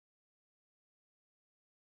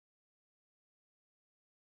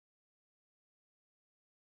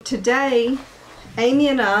Today, Amy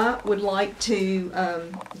and I would like to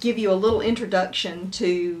give you a little introduction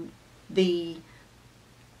to the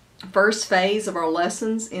first phase of our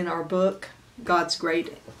lessons in our book, God's Grand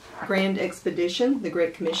Expedition, the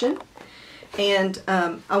Great Commission. And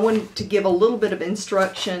I wanted to give a little bit of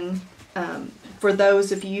instruction for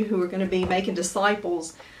those of you who are going to be making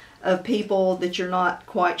disciples of people that you're not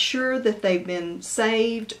quite sure that they've been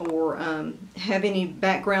saved or have any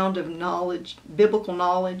background of knowledge, biblical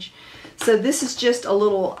knowledge. So this is just a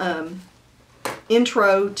little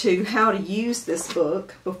intro to how to use this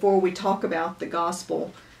book before we talk about the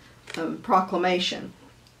gospel proclamation.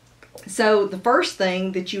 So the first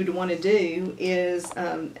thing that you would want to do is,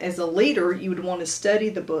 as a leader, you would want to study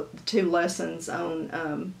the book, the 2 lessons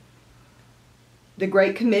on the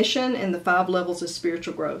Great Commission and the 5 levels of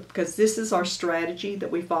spiritual growth, because this is our strategy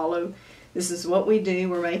that we follow. This is what we do.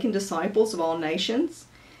 We're making disciples of all nations,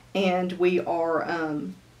 and we are,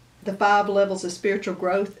 the 5 levels of spiritual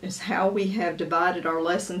growth is how we have divided our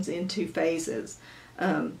lessons into phases.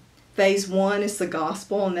 Phase 1 is the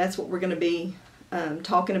gospel, and that's what we're going to be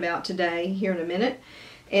talking about today here in a minute.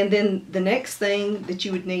 And then the next thing that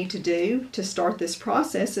you would need to do to start this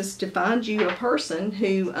process is to find you a person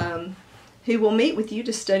who will meet with you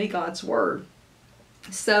to study God's Word.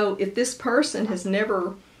 So if this person has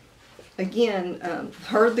never, again,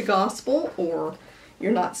 heard the gospel, or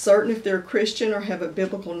you're not certain if they're a Christian or have a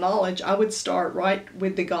biblical knowledge, I would start right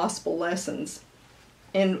with the gospel lessons.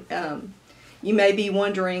 And you may be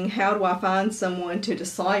wondering, how do I find someone to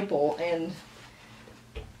disciple? And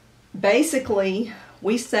basically,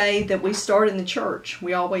 we say that we start in the church.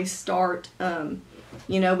 We always start,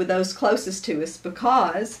 with those closest to us,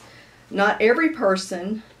 because not every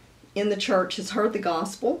person in the church has heard the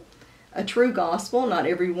gospel, a true gospel. Not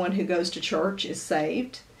everyone who goes to church is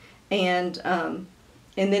saved. And then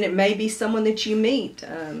it may be someone that you meet.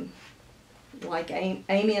 Like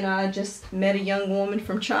Amy and I just met a young woman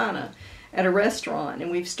from China at a restaurant,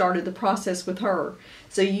 and we've started the process with her.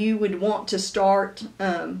 So you would want to start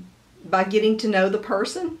by getting to know the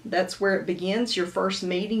person. That's where it begins. Your first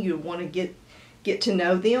meeting, you would want to get to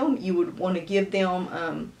know them. You would want to give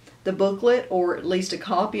them the booklet, or at least a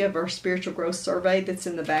copy of our spiritual growth survey that's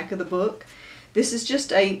in the back of the book. This is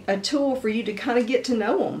just a tool for you to kind of get to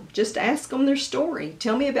know them. Just ask them their story.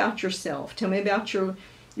 Tell me about yourself. Tell me about your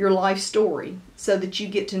life story, so that you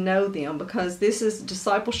get to know them, because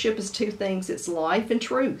discipleship is 2 things. It's life and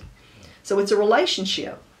truth. So it's a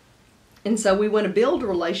relationship. And so we want to build a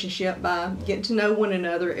relationship by getting to know one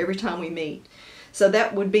another every time we meet. So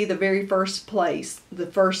that would be the very first place, the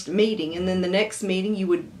first meeting. And then the next meeting, you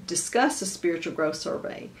would discuss a spiritual growth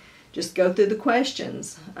survey. Just go through the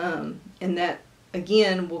questions. And that,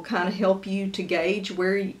 again, will kind of help you to gauge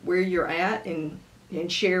where you're at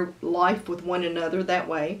and share life with one another that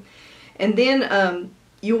way. And then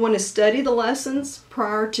you want to study the lessons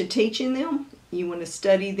prior to teaching them. You want to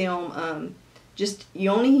study them. You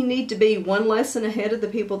only need to be 1 lesson ahead of the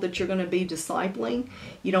people that you're going to be discipling.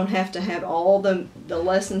 You don't have to have all the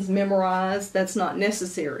lessons memorized. That's not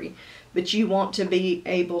necessary. But you want to be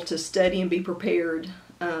able to study and be prepared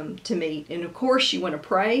to meet. And of course, you want to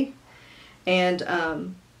pray. And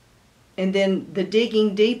then the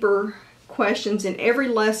digging deeper questions. In every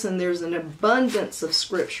lesson, there's an abundance of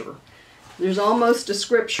scripture. There's almost a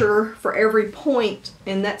scripture for every point,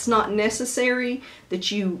 and that's not necessary that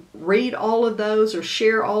you read all of those or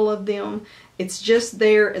share all of them. It's just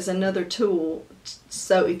there as another tool.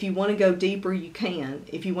 So if you want to go deeper, you can.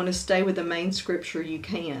 If you want to stay with the main scripture, you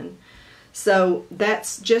can. So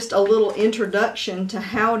that's just a little introduction to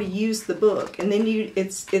how to use the book. And then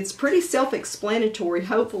it's pretty self-explanatory.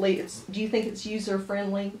 Hopefully, do you think it's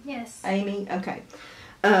user-friendly? Yes. Amy? Okay.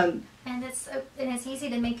 And it's easy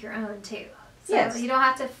to make your own too. So yes. You don't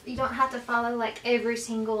have to follow like every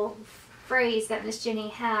single phrase that Miss Jenny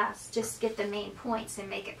has. Just get the main points and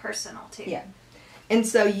make it personal too. Yeah. And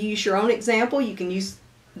so you use your own example. You can use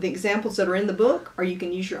the examples that are in the book, or you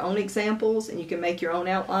can use your own examples, and you can make your own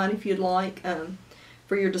outline if you'd like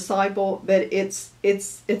for your disciple. But it's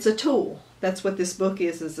a tool. That's what this book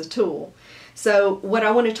is a tool. So what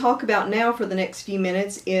I want to talk about now for the next few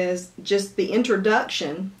minutes is just the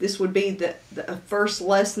introduction. This would be the first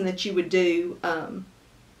lesson that you would do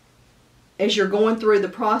as you're going through the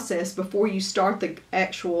process before you start the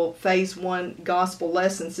actual phase 1 gospel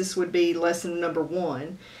lessons. This would be lesson number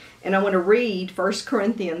 1. And I want to read 1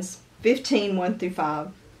 Corinthians 15, 1 through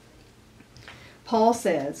 5. Paul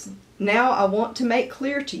says, "Now I want to make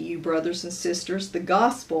clear to you, brothers and sisters, the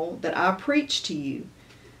gospel that I preached to you,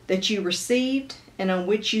 that you received and on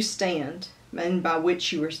which you stand, and by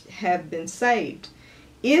which you have been saved,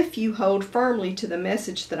 if you hold firmly to the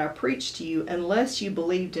message that I preached to you, unless you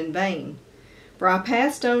believed in vain. For I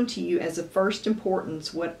passed on to you as of first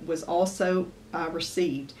importance what was also I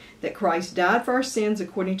received, that Christ died for our sins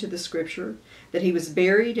according to the Scripture, that he was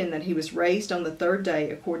buried, and that he was raised on the third day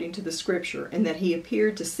according to the Scripture, and that he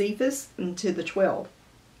appeared to Cephas and to the 12.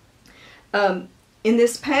 In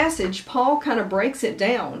this passage, Paul kind of breaks it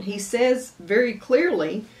down. He says very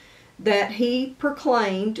clearly that he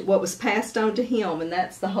proclaimed what was passed on to him, and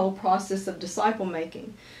that's the whole process of disciple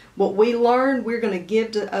making. What we learned, we're going to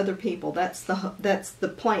give to other people. That's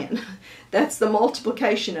the plan. That's the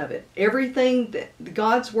multiplication of it. Everything that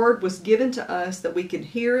God's Word was given to us, that we could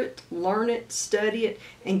hear it, learn it, study it,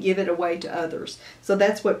 and give it away to others. So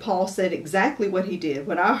that's what Paul said, exactly what he did.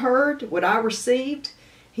 What I heard, what I received,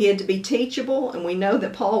 he had to be teachable, and we know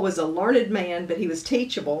that Paul was a learned man, but he was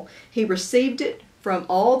teachable. He received it from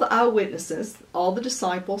all the eyewitnesses, all the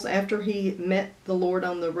disciples, after he met the Lord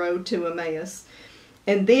on the road to Emmaus.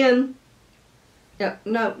 And then,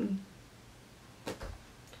 no,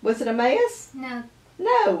 was it Emmaus? No.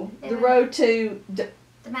 No, the road to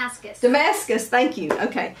Damascus. Damascus, thank you.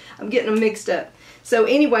 Okay, I'm getting them mixed up. So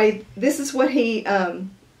anyway, this is what he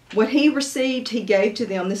received, he gave to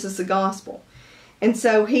them. This is the gospel. And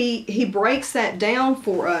so he breaks that down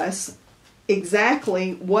for us,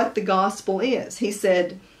 exactly what the gospel is. He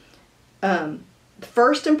said,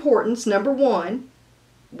 first importance, number one,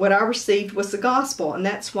 what I received was the gospel. And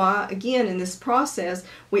that's why, again, in this process,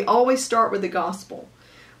 we always start with the gospel.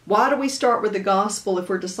 Why do we start with the gospel if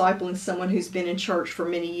we're discipling someone who's been in church for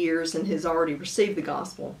many years and has already received the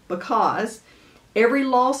gospel? Because every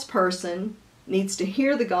lost person needs to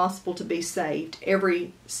hear the gospel to be saved.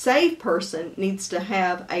 Every saved person needs to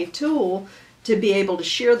have a tool to be able to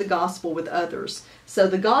share the gospel with others. So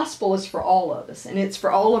the gospel is for all of us, and it's for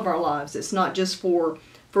all of our lives. It's not just for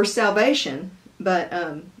salvation, but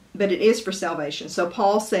it is for salvation. So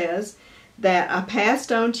Paul says that I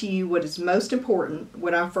passed on to you what is most important,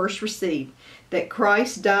 what I first received, that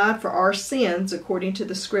Christ died for our sins according to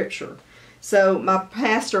the Scripture. So my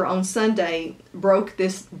pastor on Sunday broke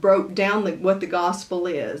down what the gospel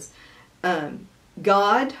is.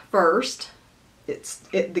 God first.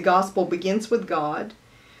 The gospel begins with God.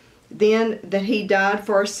 Then that he died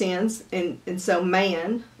for our sins, and so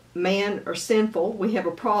man are sinful. We have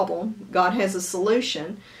a problem. God has a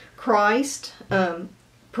solution. Christ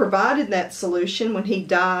provided that solution when he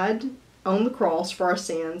died on the cross for our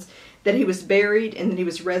sins, that he was buried, and that he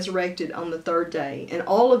was resurrected on the third day. And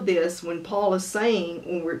all of this, when Paul is saying,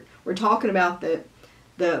 when we're talking about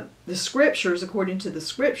the Scriptures, according to the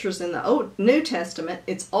Scriptures in the New Testament,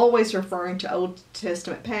 it's always referring to Old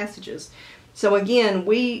Testament passages. So again,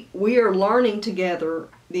 we are learning together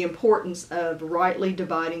the importance of rightly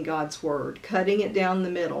dividing God's Word, cutting it down the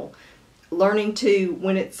middle, learning to,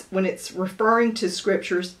 when it's referring to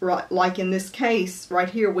Scriptures, like in this case right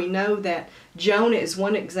here, we know that Jonah is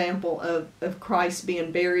one example of Christ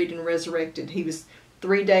being buried and resurrected. He was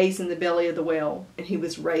 3 days in the belly of the whale, and he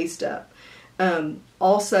was raised up.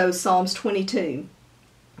 Also, Psalms 22.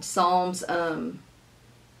 Psalms,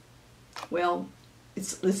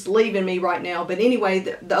 it's leaving me right now. But anyway,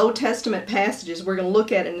 the Old Testament passages we're going to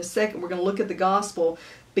look at in a second. We're going to look at the gospel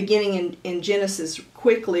beginning in Genesis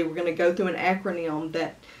quickly. We're going to go through an acronym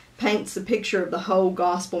that paints a picture of the whole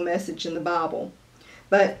gospel message in the Bible.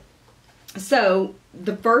 But so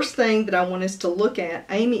the first thing that I want us to look at,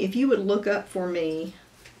 Amy, if you would look up for me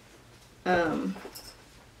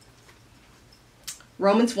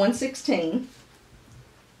Romans 1:16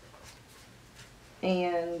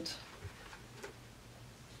 and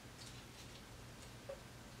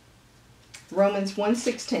Romans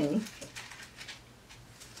 1:16.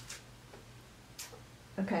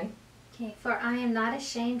 Okay. Okay, for I am not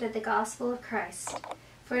ashamed of the gospel of Christ,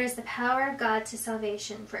 for it is the power of God to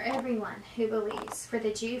salvation for everyone who believes, for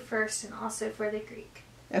the Jew first and also for the Greek.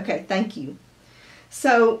 Okay, thank you.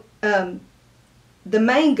 So, the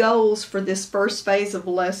main goals for this first phase of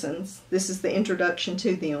lessons, this is the introduction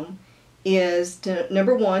to them, is to,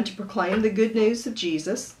 number one, to proclaim the good news of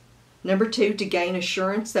Jesus. Number two, to gain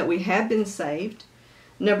assurance that we have been saved.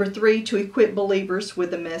 Number three, to equip believers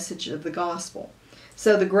with the message of the gospel.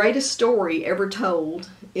 So the greatest story ever told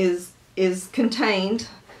is contained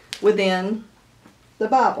within the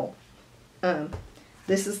Bible.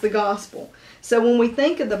 This is the gospel. So when we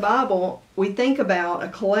think of the Bible, we think about a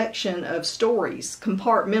collection of stories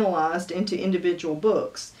compartmentalized into individual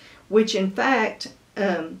books, which in fact,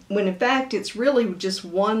 it's really just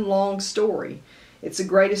one long story. It's the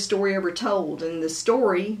greatest story ever told. And the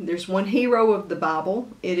story, there's one hero of the Bible.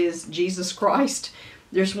 It is Jesus Christ.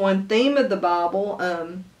 There's one theme of the Bible,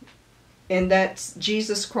 that's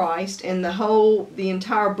Jesus Christ, and the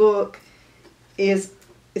entire book is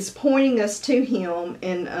pointing us to Him,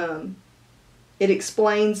 and it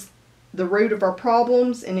explains the root of our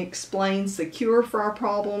problems and explains the cure for our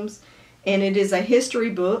problems. And it is a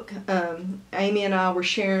history book. Amy and I were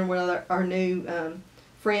sharing with our new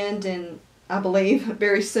friend, and I believe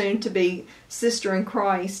very soon to be sister in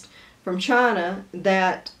Christ from China,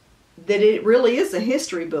 that it really is a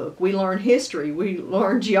history book. We learn history, we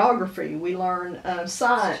learn geography, we learn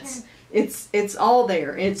science. It's all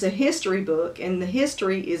there. It's a history book, and the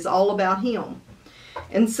history is all about Him.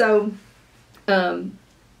 And so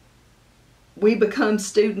we become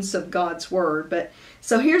students of God's Word. But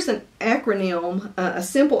so here's an acronym, a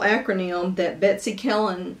simple acronym that Betsy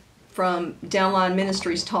Kellen from Downline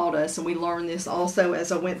Ministries taught us, and we learned this also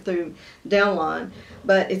as I went through Downline.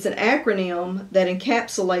 But it's an acronym that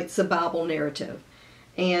encapsulates the Bible narrative.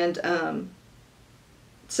 And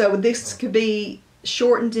so this could be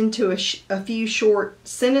shortened into a few short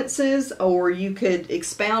sentences, or you could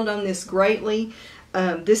expound on this greatly.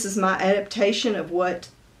 This is my adaptation of what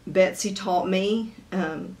Betsy taught me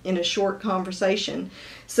in a short conversation.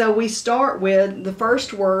 So we start with the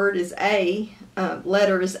first word is A,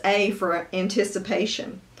 letter is A for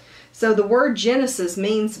anticipation. So the word Genesis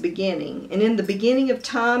means beginning, and in the beginning of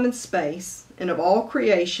time and space and of all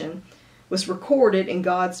creation was recorded in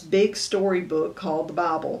God's big storybook called the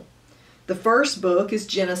Bible. The first book is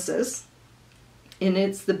Genesis, and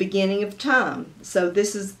it's the beginning of time. So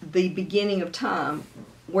this is the beginning of time,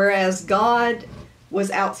 whereas God was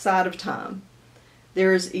outside of time.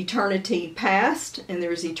 There's eternity past and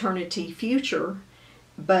there's eternity future,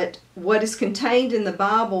 but what is contained in the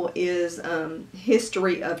Bible is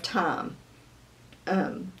history of time,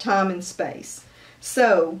 time and space.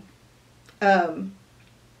 So the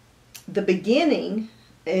beginning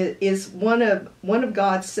is one of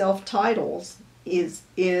God's self-titles is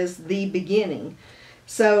the beginning.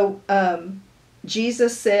 So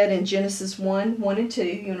Jesus said in Genesis 1 and 2,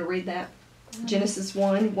 you want to read that? Genesis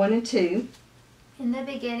 1 and 2. In the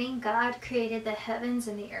beginning God created the heavens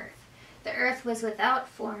and the earth. The earth was without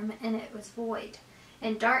form, and it was void,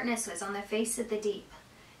 and darkness was on the face of the deep,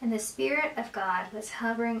 and the Spirit of God was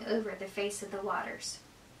hovering over the face of the waters.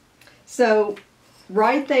 So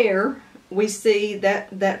right there we see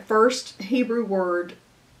that first Hebrew word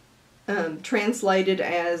translated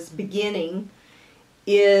as beginning,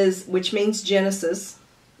 which means Genesis,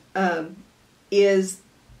 is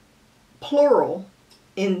plural.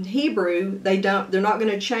 In Hebrew, they're not going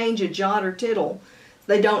to change a jot or tittle.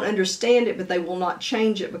 They don't understand it, but they will not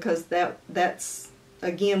change it, because that's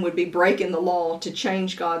again would be breaking the law to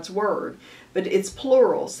change God's word. But it's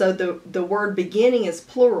plural, so the word beginning is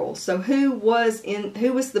plural. So who was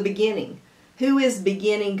the beginning? Who is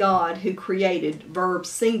beginning? God, who created, verb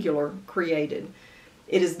singular, created.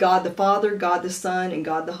 It is God the Father, God the Son, and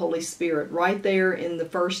God the Holy Spirit, right there in the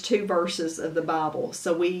first two verses of the Bible.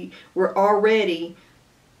 So we're already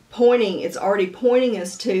it's already pointing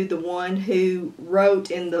us to the one who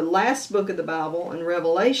wrote in the last book of the Bible, in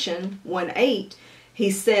Revelation 1:8,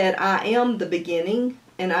 he said, I am the beginning,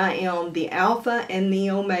 and I am the Alpha and the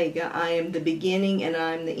Omega. I am the beginning and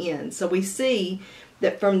I am the end. So we see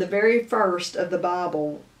that from the very first of the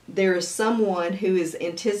Bible, there is someone who is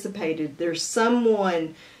anticipated. There's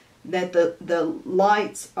someone that the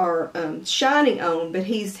lights are shining on, but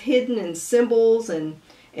he's hidden in symbols and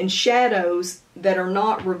shadows that are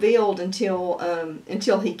not revealed until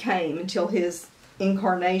he came, until his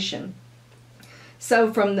incarnation.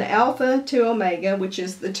 So from the Alpha to Omega, which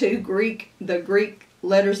is the Greek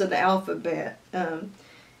letters of the alphabet,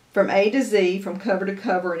 from A to Z, from cover to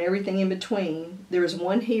cover and everything in between, there is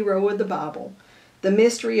one hero of the Bible. The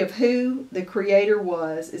mystery of who the Creator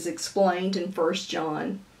was is explained in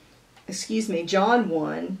John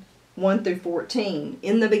 1 through 14.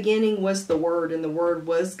 In the beginning was the Word, and the Word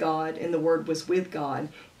was God, and the Word was with God.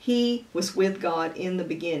 He was with God in the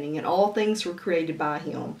beginning, and all things were created by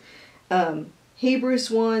Him.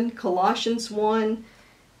 Hebrews 1, Colossians 1,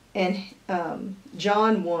 and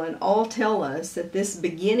John 1 all tell us that this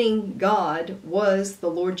beginning God was the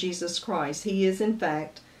Lord Jesus Christ. He is, in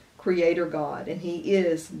fact, Creator God, and He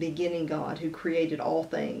is beginning God who created all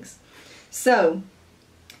things. So,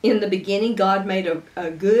 in the beginning, God made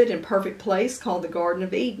a good and perfect place called the Garden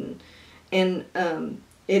of Eden. And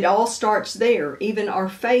it all starts there. Even our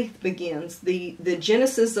faith begins. The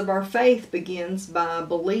genesis of our faith begins by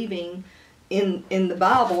believing in the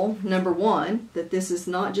Bible, number one, that this is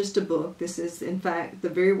not just a book. This is, in fact, the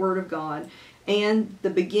very Word of God. And the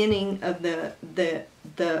beginning of the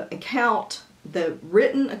account, the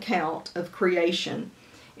written account of creation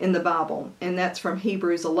in the Bible. And that's from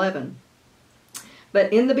Hebrews 11.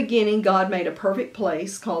 But in the beginning, God made a perfect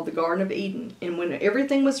place called the Garden of Eden. And when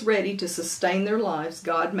everything was ready to sustain their lives,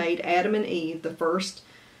 God made Adam and Eve the first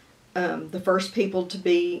people to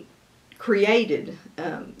be created.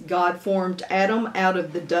 God formed Adam out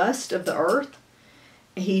of the dust of the earth.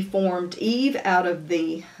 He formed Eve out of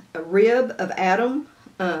the rib of Adam.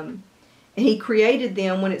 And he created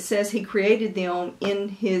them. When it says he created them in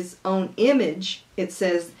his own image, it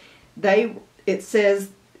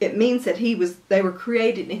means that they were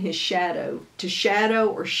created in his shadow, to shadow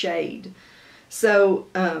or shade. So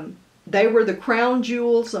they were the crown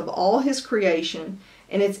jewels of all his creation.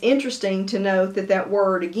 And it's interesting to note that that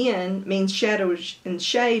word again means shadow and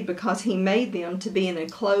shade, because he made them to be in a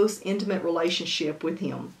close, intimate relationship with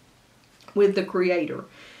him, with the Creator.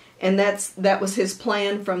 And that was his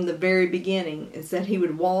plan from the very beginning, is that he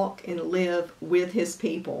would walk and live with his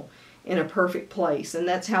people in a perfect place. And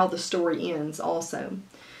that's how the story ends also.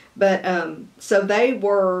 But so they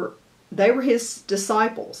were his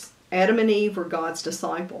disciples. Adam and Eve were God's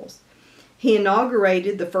disciples. He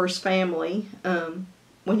inaugurated the first family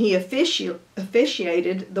when he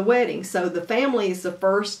officiated the wedding. So the family is the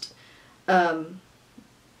first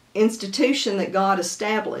institution that God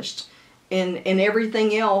established. And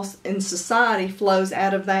everything else in society flows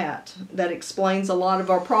out of that. That explains a lot of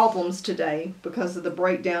our problems today because of the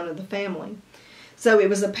breakdown of the family. So it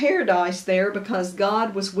was a paradise there because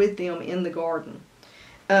God was with them in the garden.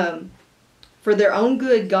 For their own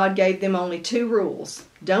good, God gave them only 2 rules.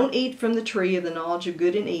 Don't eat from the tree of the knowledge of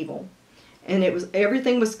good and evil. And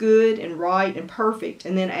everything was good and right and perfect.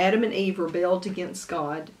 And then Adam and Eve rebelled against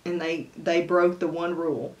God, and they broke the one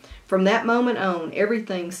rule. From that moment on,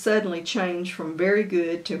 everything suddenly changed from very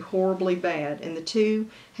good to horribly bad, and the two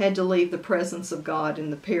had to leave the presence of God in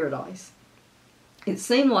the paradise. It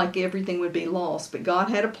seemed like everything would be lost, but God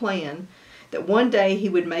had a plan that one day he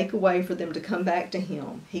would make a way for them to come back to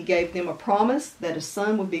him. He gave them a promise that a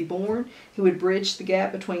son would be born who would bridge the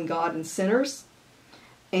gap between God and sinners.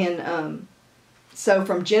 And so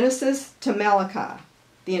from Genesis to Malachi,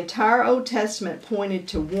 the entire Old Testament pointed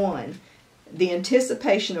to one, the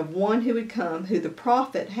anticipation of one who would come, who the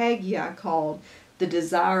prophet Haggai called the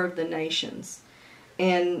desire of the nations.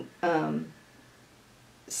 And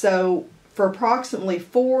so for approximately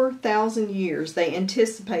 4,000 years, they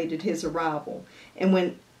anticipated his arrival.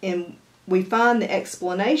 And we find the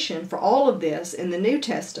explanation for all of this in the New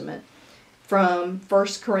Testament from 1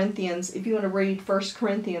 Corinthians. If you want to read 1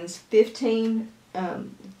 Corinthians 15,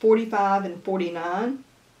 45 and 49,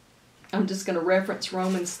 I'm just going to reference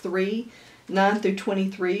Romans 3, 9 through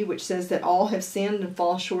 23, which says that all have sinned and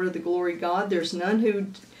fall short of the glory of God. There's none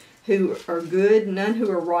who are good, none who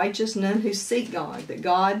are righteous, none who seek God. That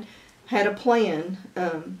God had a plan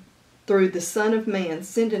through the Son of Man,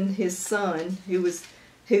 sending his Son,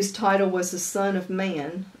 whose title was the Son of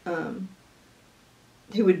Man,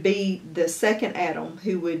 who would be the second Adam,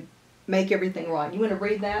 who would make everything right. You want to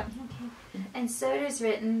read that? Okay. And so it is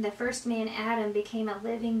written, the first man Adam became a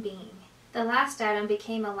living being. The last Adam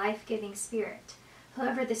became a life-giving spirit.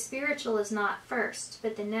 However, the spiritual is not first,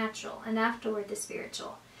 but the natural, and afterward the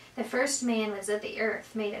spiritual. The first man was of the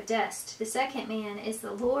earth, made of dust. The second man is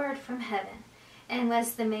the Lord from heaven, and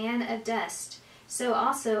was the man of dust. So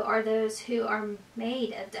also are those who are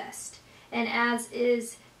made of dust. And as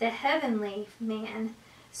is the heavenly man,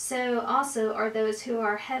 so also are those who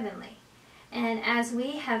are heavenly. And as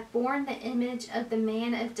we have borne the image of the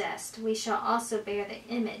man of dust, we shall also bear the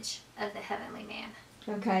image of the heavenly man.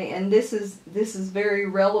 Okay, and this is very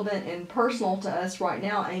relevant and personal to us right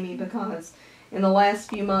now, Amy, because in the last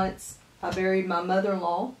few months I buried my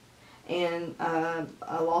mother-in-law, and I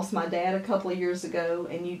lost my dad a couple of years ago,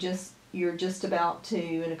 and you're just about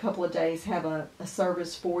to, in a couple of days, have a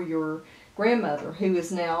service for your grandmother, who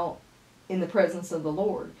is now in the presence of the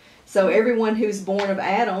Lord. So everyone who's born of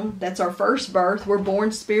Adam, that's our first birth, we're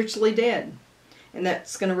born spiritually dead. And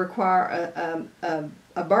that's going to require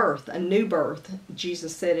a birth, a new birth,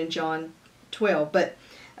 Jesus said in John 12. But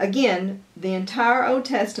again, the entire Old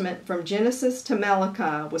Testament from Genesis to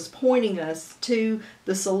Malachi was pointing us to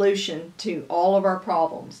the solution to all of our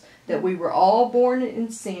problems. That we were all born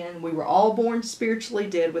in sin, we were all born spiritually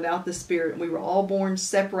dead without the Spirit, and we were all born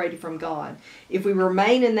separated from God. If we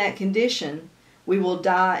remain in that condition, we will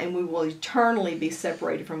die and we will eternally be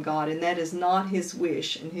separated from God, and that is not His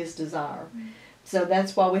wish and His desire. So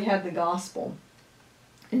that's why we have the gospel.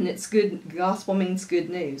 And it's good. The gospel means good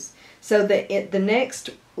news. So the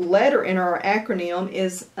next letter in our acronym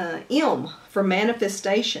is M, for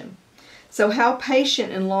manifestation. So how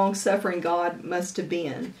patient and long-suffering God must have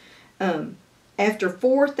been. After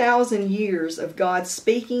 4,000 years of God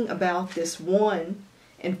speaking about this one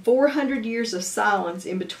and 400 years of silence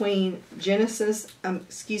in between Malachi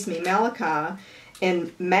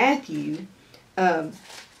and Matthew,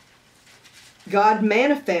 God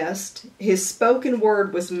manifest, his spoken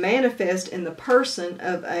word was manifest in the person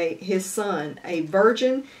of his son. A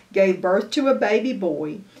virgin gave birth to a baby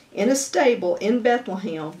boy in a stable in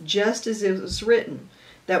Bethlehem, just as it was written.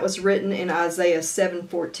 That was written in Isaiah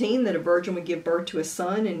 7:14, that a virgin would give birth to a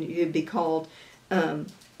son, and he would be called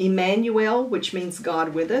Emmanuel, which means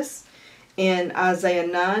God with us. In Isaiah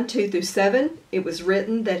 9:2-7, it was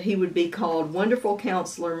written that he would be called Wonderful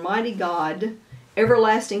Counselor, Mighty God,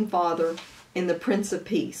 Everlasting Father, and the Prince of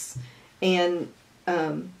Peace. And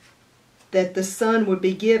that the Son would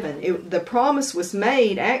be given. The promise was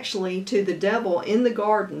made actually to the devil in the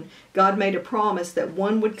garden. God made a promise that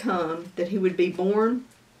one would come, that he would be born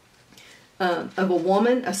of a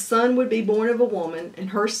woman. A son would be born of a woman, and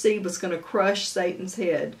her seed was going to crush Satan's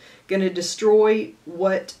head, going to destroy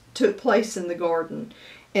what took place in the garden.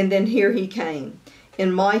 And then here he came.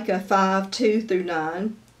 In Micah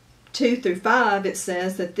 5:2-9, 2-5, it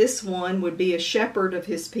says that this one would be a shepherd of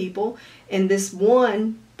his people, and this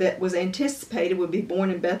one that was anticipated would be born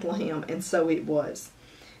in Bethlehem, and so it was.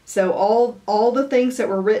 So all the things that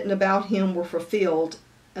were written about him were fulfilled.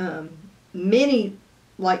 Many,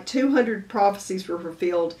 like 200 prophecies were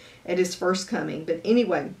fulfilled at his first coming. But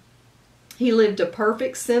anyway, he lived a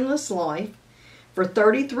perfect, sinless life for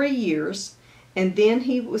 33 years, and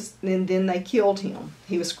then they killed him.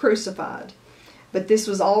 He was crucified. But this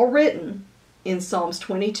was all written in Psalms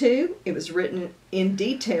 22. It was written in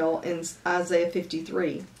detail in Isaiah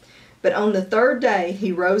 53. But on the third day,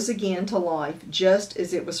 he rose again to life, just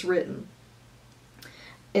as it was written.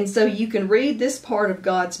 And so you can read this part of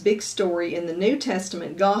God's big story in the New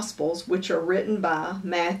Testament Gospels, which are written by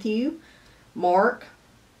Matthew, Mark,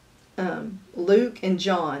 Luke, and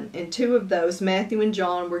John. And two of those, Matthew and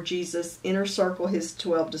John, were Jesus' inner circle, his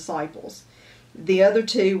 12 disciples. The other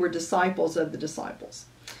two were disciples of the disciples.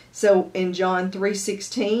 So in John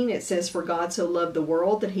 3:16, it says, "For God so loved the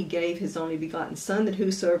world that he gave his only begotten Son, that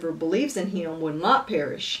whosoever believes in him will not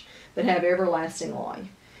perish, but have everlasting life."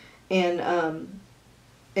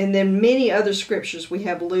 And then many other scriptures. We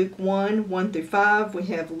have Luke 1:1-5. We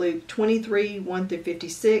have Luke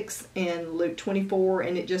 23:1-56, and Luke 24,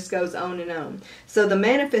 and it just goes on and on. So the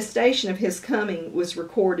manifestation of his coming was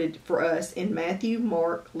recorded for us in Matthew,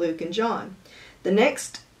 Mark, Luke, and John. The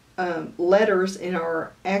next letters in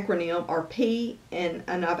our acronym are P, and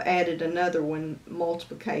I've added another one,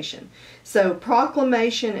 multiplication. So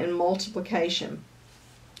proclamation and multiplication.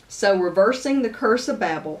 So reversing the curse of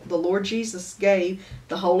Babel, the Lord Jesus gave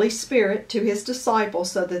the Holy Spirit to his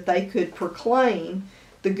disciples so that they could proclaim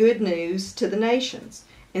the good news to the nations.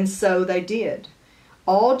 And so they did.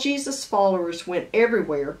 All Jesus' followers went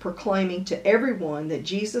everywhere proclaiming to everyone that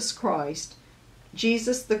Jesus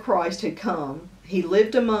the Christ had come. He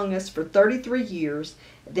lived among us for 33 years.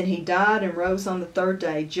 Then he died and rose on the third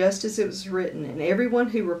day, just as it was written. And everyone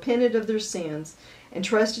who repented of their sins and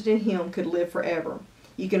trusted in him could live forever.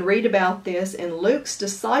 You can read about this in Luke's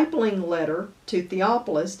discipling letter to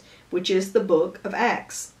Theophilus, which is the book of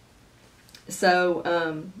Acts. So,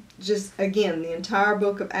 just again, the entire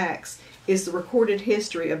book of Acts is the recorded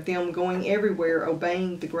history of them going everywhere,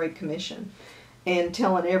 obeying the Great Commission, and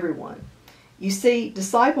telling everyone. You see,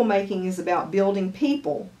 disciple making is about building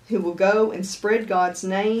people who will go and spread God's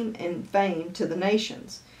name and fame to the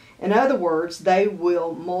nations. In other words, they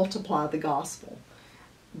will multiply the gospel.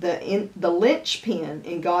 The linchpin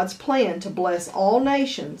in God's plan to bless all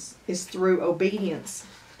nations is through obedience,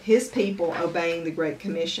 his people obeying the Great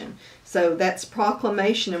Commission. So that's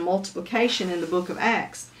proclamation and multiplication in the book of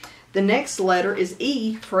Acts. The next letter is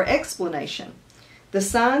E for explanation. The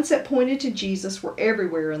signs that pointed to Jesus were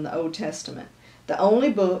everywhere in the Old Testament, the only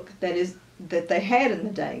book that they had in the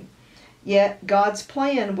day. Yet God's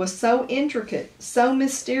plan was so intricate, so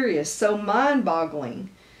mysterious, so mind-boggling,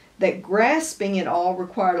 that grasping it all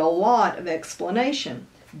required a lot of explanation.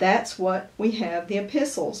 That's what we have the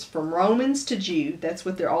epistles, from Romans to Jude. That's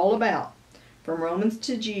what they're all about. From Romans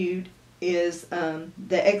to Jude is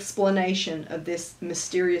the explanation of this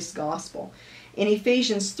mysterious gospel. In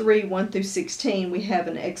Ephesians 3:1-16, we have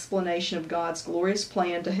an explanation of God's glorious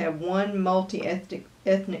plan to have one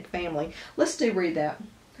multi-ethnic family. Let's read that.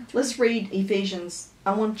 Let's read Ephesians.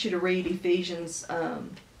 I want you to read Ephesians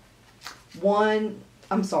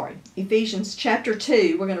Ephesians chapter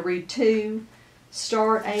 2. We're going to read 2.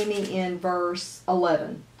 Start, Amy, in verse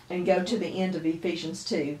 11 and go to the end of Ephesians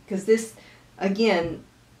 2. Because this, again,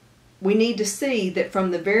 we need to see that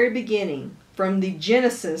from the very beginning, from the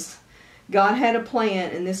Genesis, God had a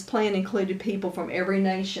plan, and this plan included people from every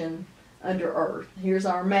nation under earth. Here's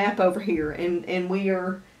our map over here, and we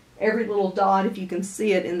are, every little dot, if you can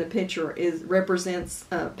see it in the picture, represents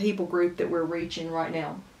a people group that we're reaching right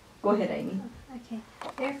now. Go ahead, Amy. Okay.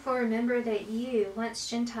 Therefore remember that you, once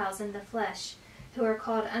Gentiles in the flesh, who are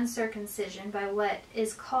called uncircumcision by what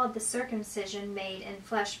is called the circumcision made in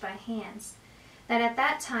flesh by hands, that at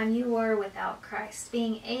that time you were without Christ,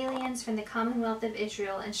 being aliens from the commonwealth of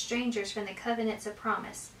Israel and strangers from the covenants of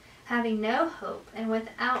promise, having no hope and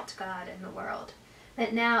without God in the world.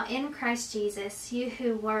 But now in Christ Jesus, you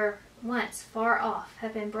who were once far off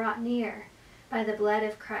have been brought near by the blood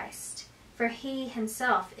of Christ. For he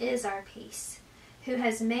himself is our peace, who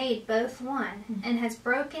has made both one, and has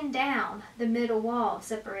broken down the middle wall of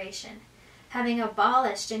separation, having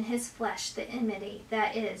abolished in his flesh the enmity,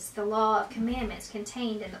 that is, the law of commandments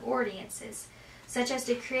contained in the ordinances, such as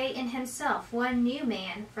to create in himself one new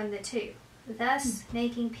man from the two, thus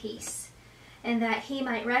making peace, and that he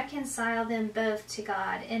might reconcile them both to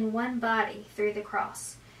God in one body through the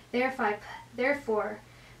cross, therefore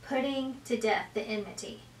putting to death the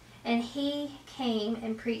enmity. And he came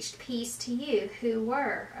and preached peace to you who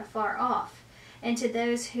were afar off, and to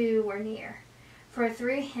those who were near. For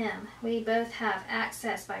through him we both have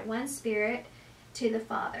access by one Spirit to the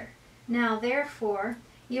Father. Now therefore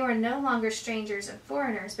you are no longer strangers and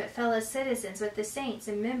foreigners, but fellow citizens with the saints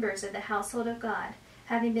and members of the household of God,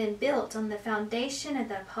 having been built on the foundation of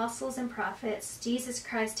the apostles and prophets, Jesus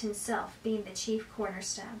Christ himself being the chief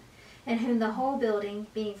cornerstone, in whom the whole building,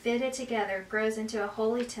 being fitted together, grows into a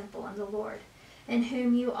holy temple in the Lord, in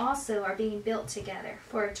whom you also are being built together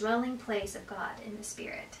for a dwelling place of God in the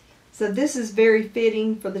Spirit. So this is very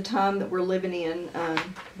fitting for the time that we're living in.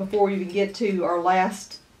 Before we even get to our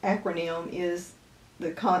last acronym is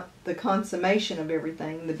the consummation of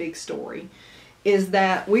everything, the big story, is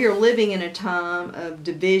that we are living in a time of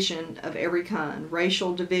division of every kind,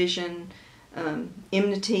 racial division,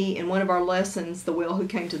 enmity. In one of our lessons, The Well Who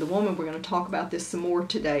Came to the Woman, we're going to talk about this some more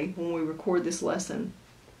today when we record this lesson.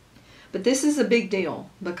 But this is a big deal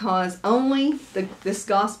because only this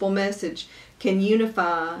gospel message can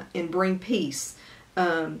unify and bring peace.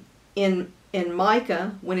 In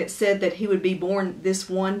Micah, when it said that he would be born, this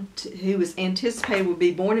one who was anticipated would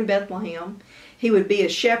be born in Bethlehem, he would be a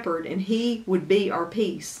shepherd and he would be our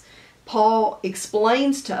peace. Paul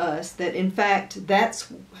explains to us that in fact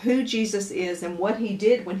that's who Jesus is and what he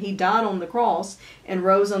did when he died on the cross and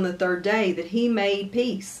rose on the third day, that he made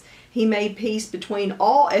peace. He made peace between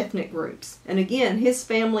all ethnic groups. And again, his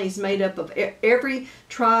family is made up of every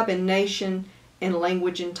tribe and nation and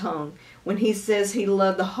language and tongue. When he says he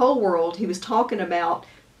loved the whole world, he was talking about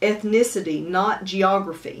ethnicity, not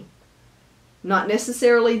geography. Not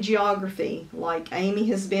necessarily geography, like Amy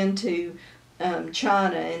has been to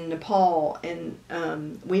China and Nepal,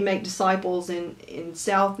 and we make disciples in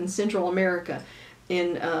South and Central America,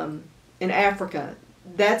 in Africa.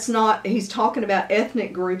 That's not, he's talking about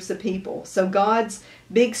ethnic groups of people. So God's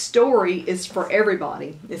big story is for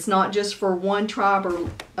everybody. It's not just for one tribe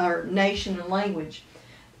or nation and language.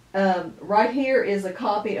 Right here is a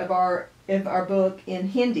copy of our book in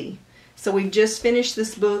Hindi. So we've just finished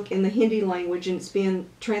this book in the Hindi language, and it's being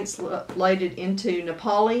translated into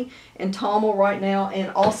Nepali and Tamil right now,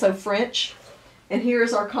 and also French. And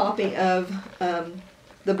here's our copy of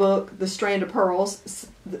the book, The Strand of Pearls,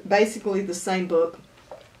 basically the same book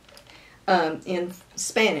in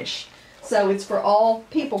Spanish. So it's for all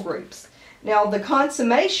people groups. Now the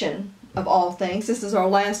consummation of all things, this is our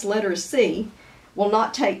last letter C, will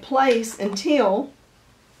not take place until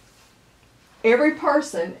every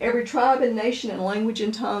person, every tribe and nation and language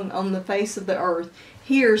and tongue on the face of the earth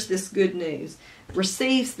hears this good news,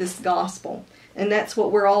 receives this gospel. And that's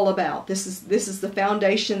what we're all about. This is the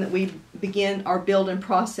foundation that we begin our building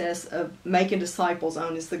process of making disciples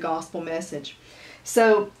on, is the gospel message.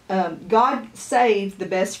 So God saved the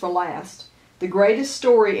best for last. The greatest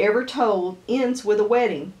story ever told ends with a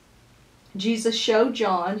wedding. Jesus showed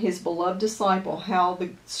John, his beloved disciple, how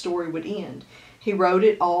the story would end. He wrote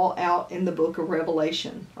it all out in the book of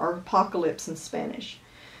Revelation, or Apocalypse in Spanish.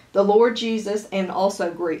 The Lord Jesus, and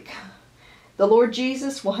also Greek. The Lord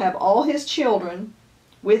Jesus will have all his children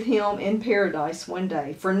with him in paradise one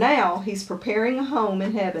day. For now, he's preparing a home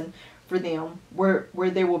in heaven for them where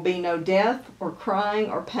there will be no death or crying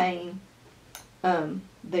or pain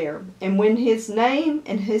there. And when his name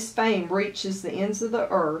and his fame reaches the ends of the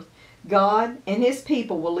earth, God and his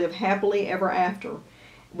people will live happily ever after.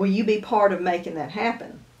 Will you be part of making that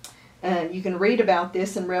happen? You can read about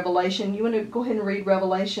this in Revelation. You want to go ahead and read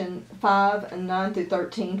Revelation 5 and 9 through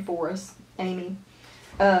 13 for us, Amy.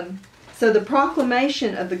 So the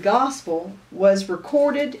proclamation of the gospel was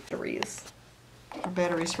recorded. Our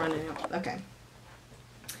battery's running out. Okay.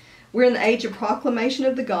 We're in the age of proclamation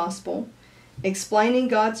of the gospel, explaining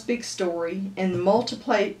God's big story, and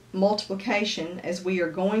multiplication as we are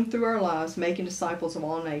going through our lives making disciples of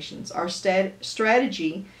all nations. Our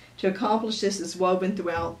strategy to accomplish this is woven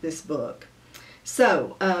throughout this book.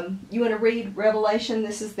 So, you want to read Revelation?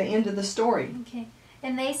 This is the end of the story. Okay.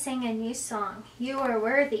 And they sang a new song. You are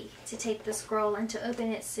worthy to take the scroll and to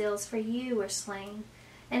open its seals, for you were slain,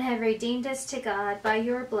 and have redeemed us to God by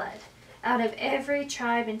your blood, out of every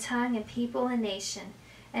tribe and tongue and people and nation,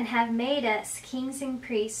 and have made us kings and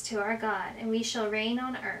priests to our God, and we shall reign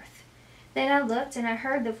on earth. Then I looked, and I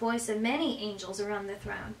heard the voice of many angels around the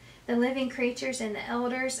throne, the living creatures and the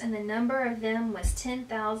elders, and the number of them was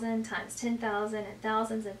 10,000 times 10,000 and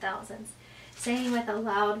thousands and thousands, saying with a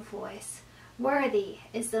loud voice, Worthy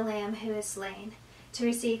is the Lamb who is slain, to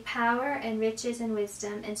receive power and riches and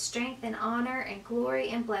wisdom and strength and honor and glory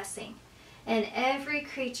and blessing. And every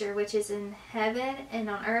creature which is in heaven and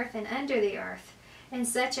on earth and under the earth, and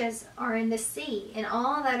such as are in the sea, and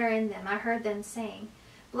all that are in them, I heard them saying,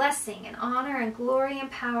 Blessing and honor and glory and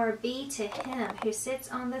power be to him who sits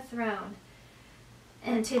on the throne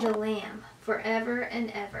and to the Lamb forever and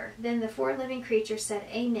ever. Then the 4 living creatures said,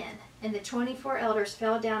 Amen. And the 24 elders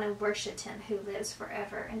fell down and worshipped him who lives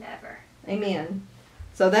forever and ever. Amen.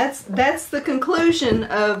 So that's the conclusion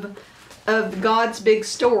of God's big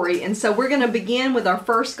story. And so we're going to begin with our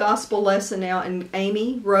first gospel lesson now. And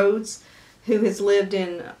Amy Rhodes, who has lived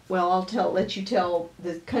in, well, let you tell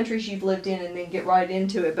the countries you've lived in and then get right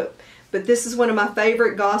into it. But this is one of my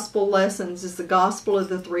favorite gospel lessons, is the gospel of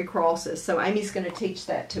the 3 crosses. So Amy's going to teach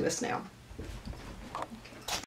that to us now.